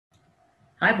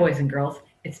Hi, boys and girls.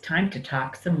 It's time to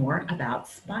talk some more about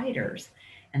spiders.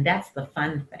 And that's the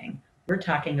fun thing. We're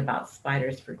talking about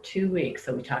spiders for 2 weeks.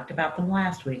 So we talked about them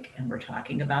last week, and we're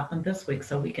talking about them this week.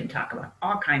 So we can talk about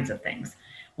all kinds of things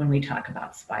when we talk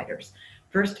about spiders.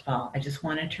 First of all, I just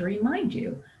wanted to remind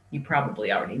you, you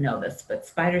probably already know this, but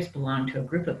spiders belong to a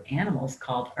group of animals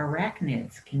called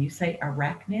arachnids. Can you say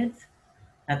arachnids?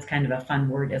 That's kind of a fun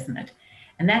word, isn't it?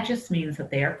 And that just means that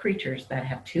they are creatures that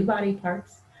have two body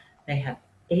parts. They have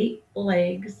 8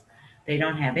 legs. They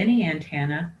don't have any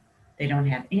antenna. They don't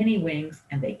have any wings,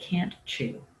 and they can't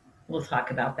chew. We'll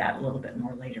talk about that a little bit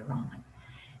more later on.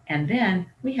 And then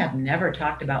we have never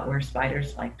talked about where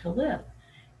spiders like to live.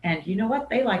 And you know what?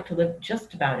 They like to live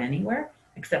just about anywhere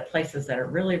except places that are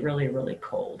really, really, really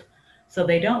cold. So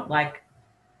they don't like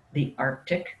the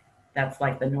Arctic, that's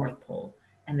like the North Pole,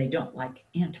 and they don't like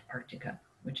Antarctica,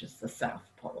 which is the South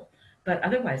Pole. But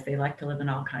otherwise, they like to live in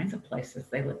all kinds of places.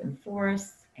 They live in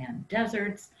forests and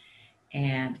deserts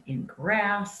and in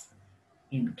grass,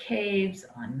 in caves,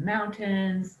 on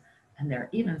mountains, and there are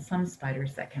even some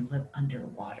spiders that can live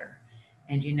underwater.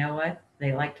 And you know what?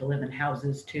 They like to live in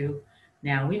houses too.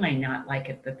 Now, we may not like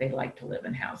it that they like to live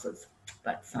in houses,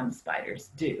 but some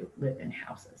spiders do live in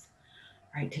houses.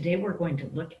 All right, today we're going to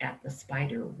look at the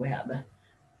spider web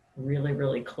really,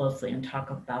 really closely and talk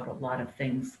about a lot of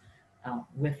things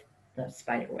with the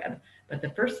spider web. But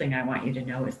the first thing I want you to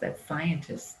know is that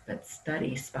scientists that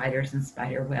study spiders and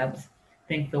spider webs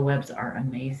think the webs are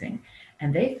amazing.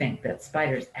 And they think that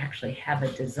spiders actually have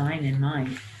a design in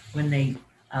mind when they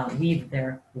weave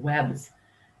their webs.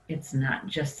 It's not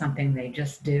just something they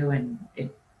just do and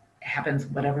it happens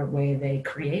whatever way they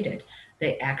create it.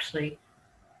 They actually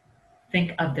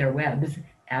think of their webs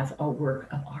as a work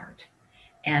of art.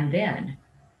 And then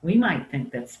we might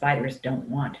think that spiders don't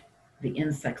want the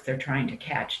insects they're trying to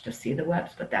catch to see the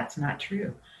webs, but that's not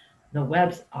true. The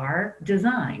webs are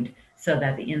designed so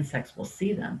that the insects will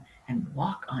see them and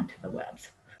walk onto the webs.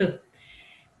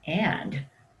 And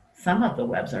some of the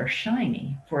webs are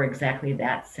shiny for exactly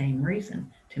that same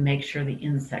reason, to make sure the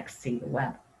insects see the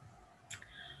web.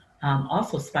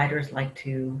 Also, spiders like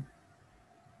to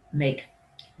make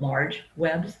large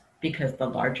webs because the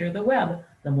larger the web,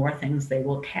 the more things they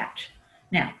will catch.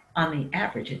 Now, on the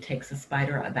average, it takes a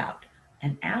spider about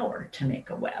an hour to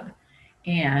make a web.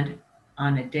 And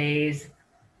on a day's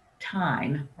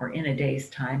time, or in a day's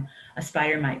time, a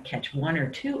spider might catch 1 or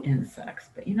 2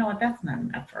 insects. But you know what? That's not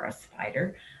enough for a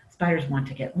spider. Spiders want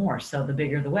to get more. So the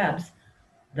bigger the webs,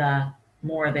 the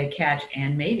more they catch,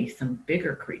 and maybe some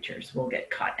bigger creatures will get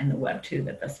caught in the web too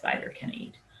that the spider can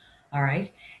eat. All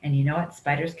right. And you know what?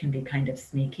 Spiders can be kind of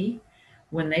sneaky.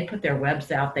 When they put their webs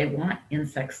out, they want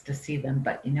insects to see them.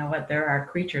 But you know what? There are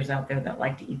creatures out there that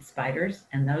like to eat spiders,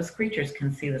 and those creatures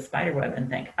can see the spider web and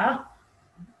think, oh,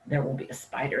 there will be a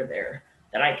spider there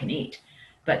that I can eat.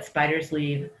 But spiders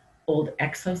leave old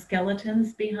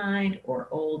exoskeletons behind or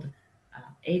old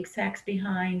egg sacs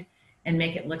behind and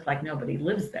make it look like nobody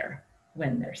lives there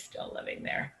when they're still living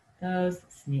there. Those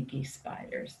sneaky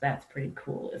spiders. That's pretty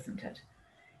cool, isn't it?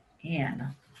 And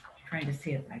I'm trying to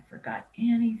see if I forgot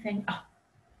anything. Oh,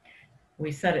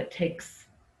 we said it takes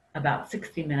about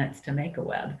 60 minutes to make a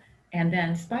web. And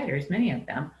then spiders, many of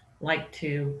them, like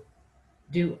to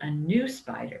do a new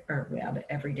spider or web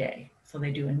every day. So they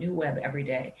do a new web every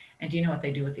day. And do you know what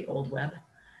they do with the old web?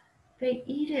 They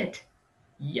eat it.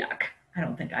 Yuck. I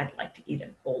don't think I'd like to eat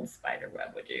an old spider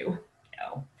web, would you?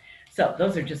 No. So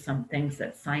those are just some things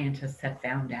that scientists have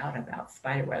found out about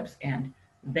spider webs, and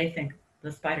they think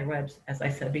the spider webs, as I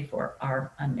said before,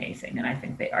 are amazing, and I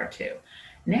think they are too.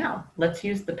 Now, let's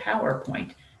use the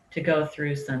PowerPoint to go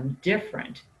through some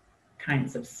different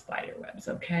kinds of spider webs,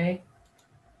 okay?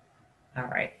 All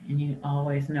right, and you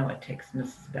always know it takes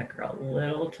Mrs. Becker a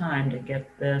little time to get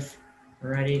this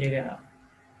ready to go.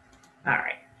 All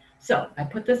right, so I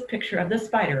put this picture of the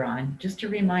spider on just to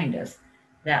remind us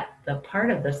that the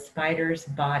part of the spider's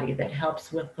body that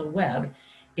helps with the web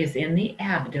is in the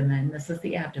abdomen. This is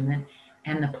the abdomen,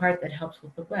 and the part that helps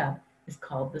with the web is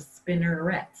called the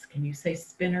spinnerets. Can you say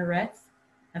spinnerets?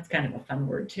 That's kind of a fun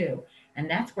word too. And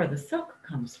that's where the silk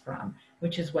comes from,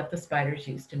 which is what the spiders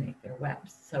use to make their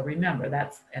webs. So remember,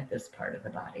 that's at this part of the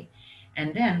body.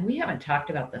 And then we haven't talked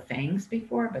about the fangs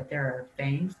before, but there are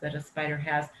fangs that a spider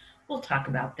has. We'll talk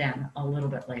about them a little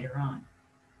bit later on.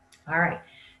 All right,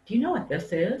 do you know what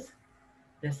this is?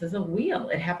 This is a wheel.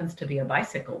 It happens to be a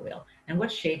bicycle wheel. And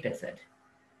what shape is it?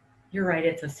 You're right,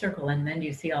 it's a circle. And then do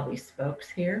you see all these spokes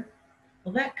here?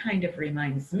 Well, that kind of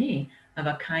reminds me of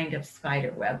a kind of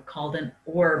spider web called an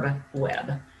orb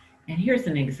web. And here's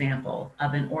an example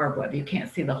of an orb web. You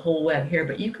can't see the whole web here,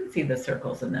 but you can see the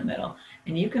circles in the middle,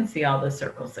 and you can see all the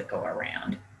circles that go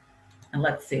around. And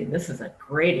let's see, this is a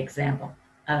great example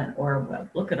of an orb web.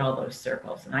 Look at all those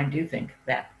circles. And I do think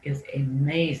that is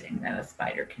amazing that a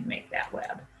spider can make that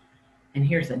web. And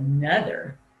here's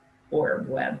another orb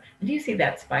web. And do you see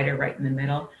that spider right in the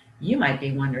middle? You might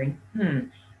be wondering,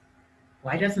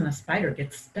 why doesn't a spider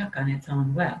get stuck on its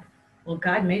own web? Well,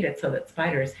 God made it so that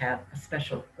spiders have a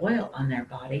special oil on their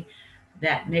body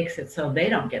that makes it so they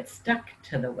don't get stuck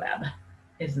to the web.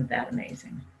 Isn't that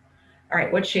amazing? All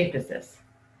right, what shape is this?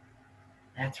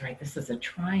 That's right, this is a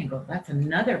triangle. That's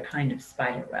another kind of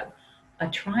spider web. A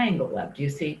triangle web. Do you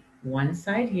see one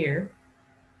side here,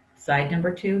 side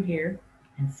number 2 here,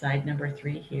 and side number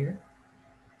 3 here?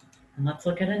 And let's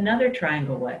look at another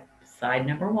triangle web. Side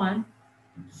number 1,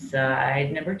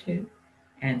 side number 2,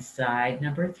 and side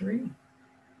number 3.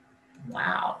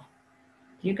 Wow.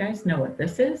 Do you guys know what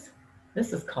this is?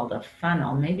 This is called a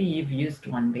funnel. Maybe you've used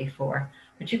one before,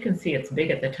 but you can see it's big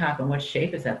at the top. And what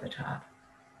shape is at the top?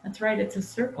 That's right, it's a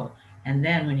circle. And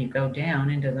then when you go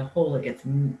down into the hole, it gets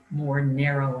more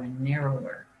narrow and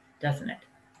narrower, doesn't it?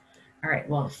 All right,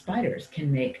 well, spiders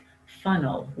can make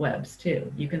funnel webs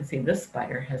too. You can see this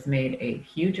spider has made a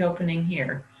huge opening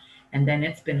here, and then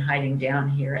it's been hiding down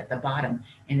here at the bottom,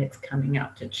 and it's coming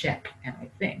out to check. And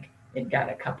I think it got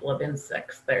a couple of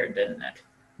insects there, didn't it?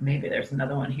 Maybe there's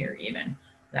another one here even.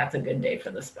 That's a good day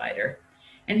for the spider.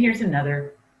 And here's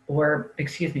another,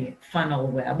 funnel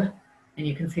web. And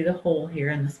you can see the hole here,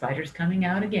 and the spider's coming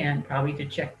out again, probably to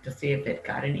check to see if it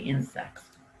got any insects.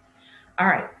 All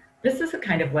right, this is a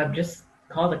kind of web just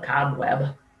called a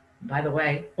cobweb. By the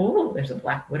way, oh, there's a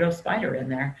black widow spider in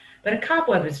there. But a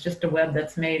cobweb is just a web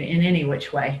that's made in any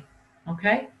which way,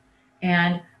 okay?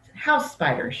 And house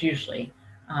spiders usually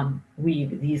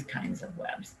weave these kinds of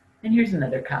webs. And here's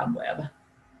another cobweb.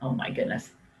 Oh my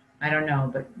goodness. I don't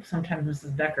know, but sometimes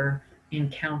Mrs. Becker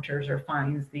encounters or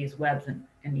finds these webs,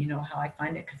 and you know how I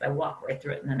find it, because I walk right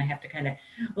through it, and then I have to kind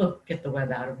of get the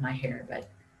web out of my hair. But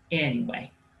anyway,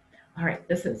 all right,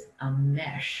 this is a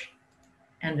mesh,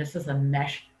 and this is a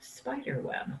mesh spider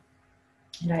web.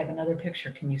 And I have another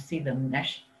picture. Can you see the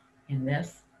mesh in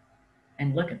this?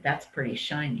 And look at, that's pretty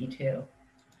shiny too.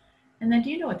 And then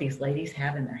do you know what these ladies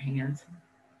have in their hands?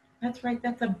 That's right,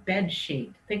 that's a bed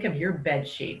sheet. Think of your bed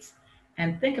sheets,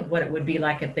 and think of what it would be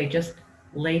like if they just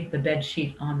laid the bed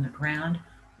sheet on the ground.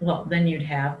 Well, then you'd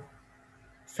have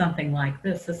something like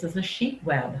this. This is a sheet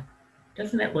web.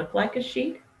 Doesn't it look like a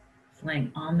sheet? It's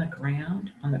laying on the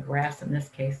ground, on the grass in this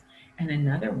case. And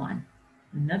another one,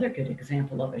 another good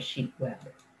example of a sheet web.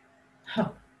 Huh,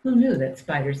 who knew that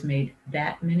spiders made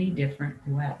that many different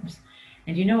webs?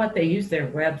 And you know what? They use their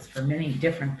webs for many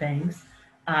different things.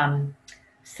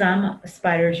 Some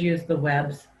spiders use the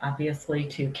webs, obviously,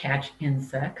 to catch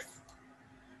insects.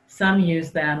 Some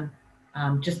use them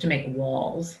just to make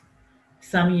walls.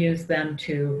 Some use them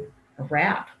to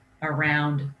wrap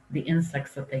around the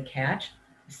insects that they catch.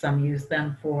 Some use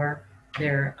them for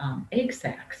their egg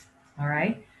sacs, all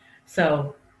right?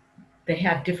 So they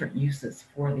have different uses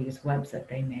for these webs that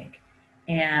they make.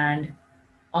 And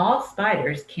all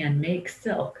spiders can make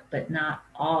silk, but not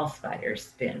all spiders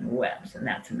spin webs. And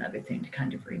that's another thing to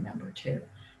kind of remember too.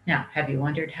 Now, have you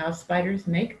wondered how spiders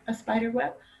make a spider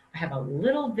web? I have a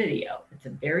little video. It's a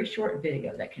very short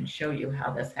video that can show you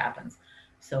how this happens.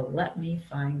 So let me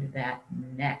find that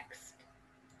next.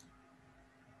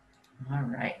 All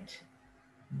right.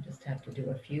 I just have to do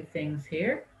a few things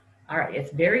here. All right,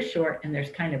 it's very short, and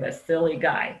there's kind of a silly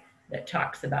guy that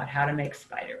talks about how to make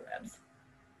spider webs.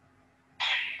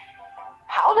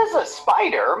 How does a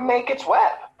spider make its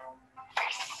web?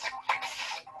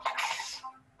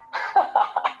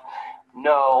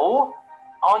 No.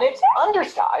 On its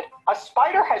underside, a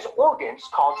spider has organs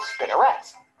called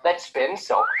spinnerets that spin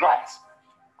silk threads.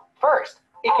 First,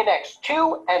 it connects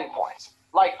two endpoints,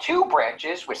 like two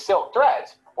branches with silk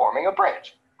threads forming a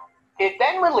bridge. It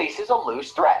then releases a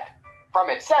loose thread. From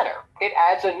its center, it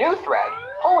adds a new thread,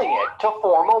 pulling it to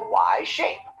form a Y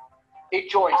shape. It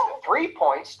joins the 3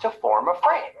 points to form a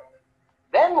frame,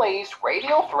 then lays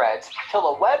radial threads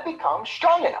till the web becomes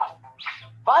strong enough.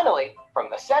 Finally, from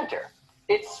the center,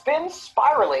 it spins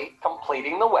spirally,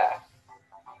 completing the web.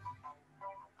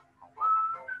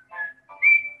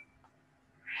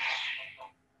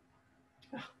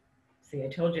 See, I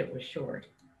told you it was short.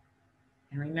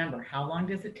 And remember, how long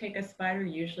does it take a spider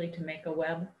usually to make a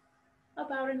web?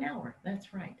 About an hour.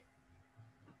 That's right.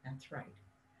 That's right.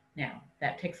 Now,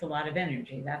 that takes a lot of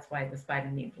energy. That's why the spider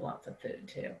needs lots of food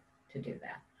too, to do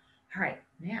that. All right,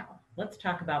 now let's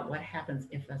talk about what happens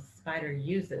if a spider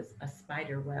uses a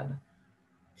spider web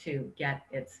to get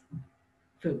its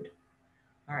food.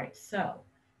 All right, so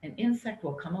an insect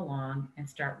will come along and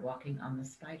start walking on the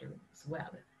spider's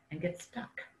web and get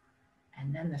stuck.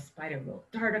 And then the spider will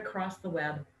dart across the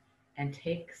web and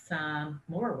take some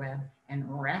more web and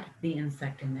wrap the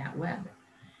insect in that web.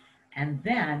 And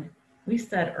then we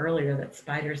said earlier that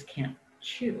spiders can't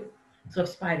chew. So if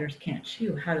spiders can't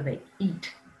chew, how do they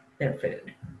eat their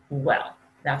food? Well,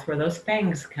 that's where those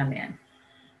fangs come in.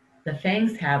 The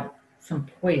fangs have some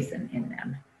poison in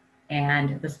them.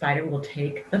 And the spider will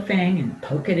take the fang and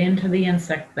poke it into the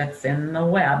insect that's in the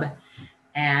web.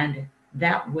 And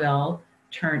that will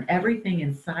turn everything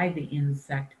inside the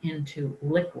insect into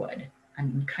liquid. I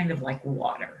mean, kind of like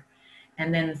water.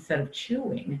 And then instead of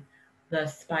chewing, the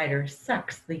spider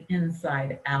sucks the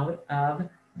inside out of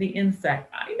the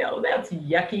insect. I know that's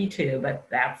yucky too, but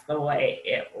that's the way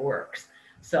it works.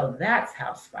 So that's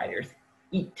how spiders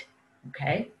eat,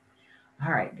 okay?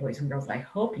 All right, boys and girls, I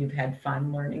hope you've had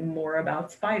fun learning more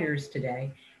about spiders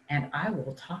today, and I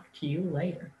will talk to you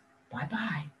later.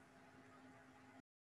 Bye-bye.